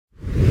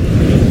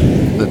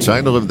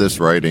title of this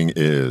writing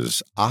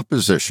is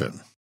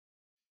Opposition.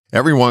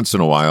 Every once in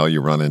a while,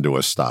 you run into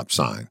a stop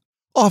sign.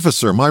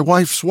 Officer, my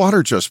wife's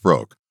water just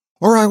broke.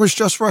 Or I was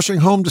just rushing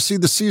home to see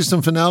the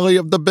season finale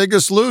of The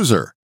Biggest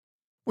Loser.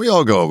 We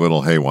all go a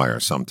little haywire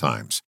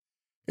sometimes.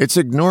 It's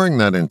ignoring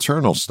that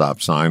internal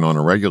stop sign on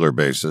a regular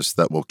basis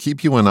that will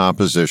keep you in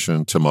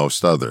opposition to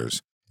most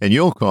others, and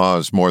you'll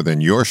cause more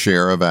than your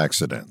share of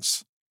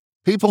accidents.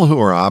 People who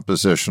are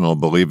oppositional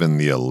believe in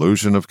the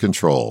illusion of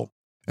control,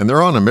 and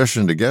they're on a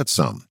mission to get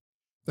some.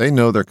 They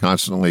know they're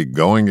constantly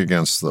going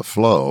against the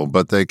flow,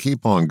 but they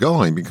keep on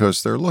going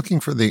because they're looking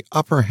for the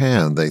upper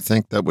hand they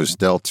think that was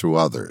dealt to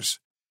others.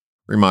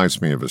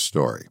 Reminds me of a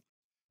story.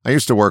 I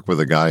used to work with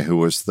a guy who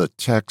was the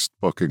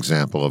textbook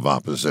example of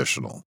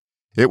oppositional.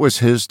 It was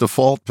his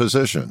default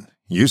position.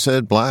 You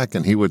said black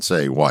and he would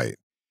say white.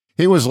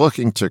 He was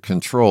looking to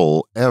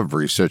control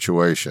every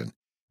situation.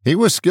 He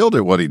was skilled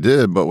at what he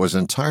did, but was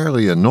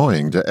entirely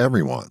annoying to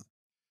everyone.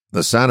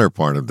 The sadder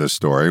part of this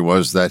story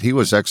was that he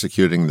was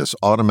executing this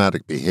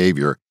automatic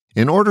behavior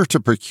in order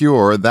to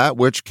procure that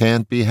which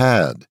can't be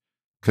had,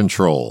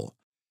 control.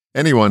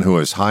 Anyone who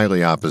is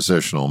highly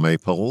oppositional may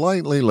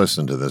politely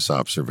listen to this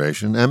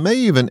observation and may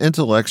even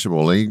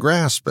intellectually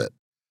grasp it.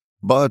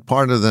 But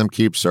part of them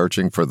keeps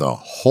searching for the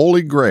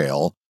holy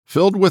grail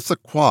filled with the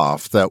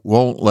quaff that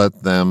won't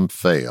let them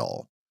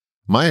fail.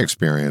 My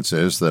experience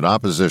is that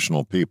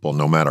oppositional people,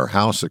 no matter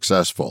how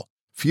successful,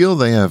 feel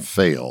they have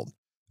failed.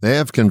 They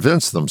have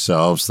convinced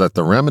themselves that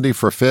the remedy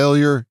for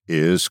failure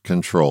is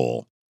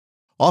control.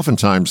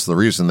 Oftentimes, the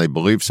reason they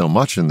believe so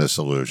much in this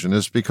illusion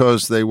is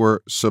because they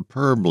were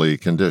superbly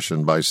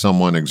conditioned by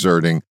someone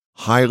exerting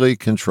highly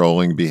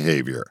controlling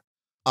behavior.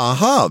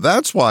 Aha,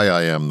 that's why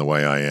I am the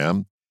way I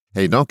am.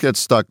 Hey, don't get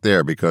stuck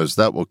there because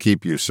that will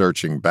keep you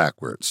searching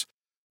backwards.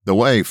 The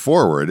way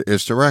forward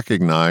is to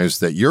recognize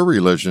that your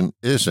religion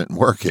isn't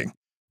working.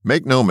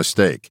 Make no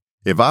mistake,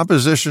 if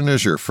opposition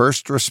is your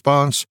first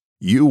response,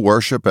 you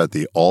worship at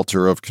the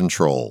altar of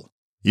control.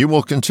 You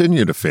will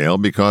continue to fail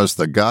because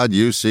the God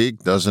you seek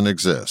doesn't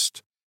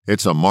exist.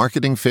 It's a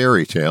marketing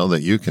fairy tale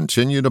that you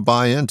continue to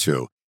buy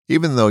into,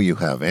 even though you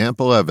have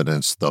ample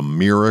evidence the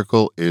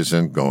miracle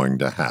isn't going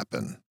to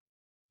happen.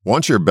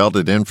 Once you're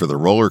belted in for the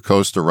roller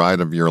coaster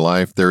ride of your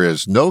life, there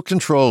is no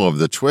control of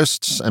the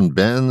twists and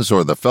bends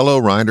or the fellow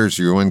riders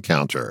you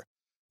encounter.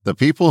 The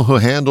people who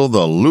handle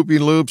the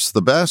loopy-loops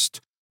the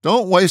best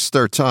don't waste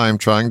their time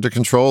trying to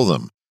control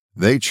them.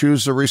 They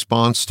choose a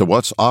response to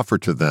what's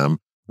offered to them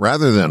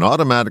rather than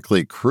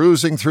automatically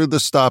cruising through the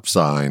stop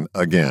sign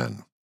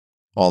again.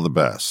 All the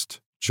best,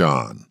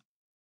 John.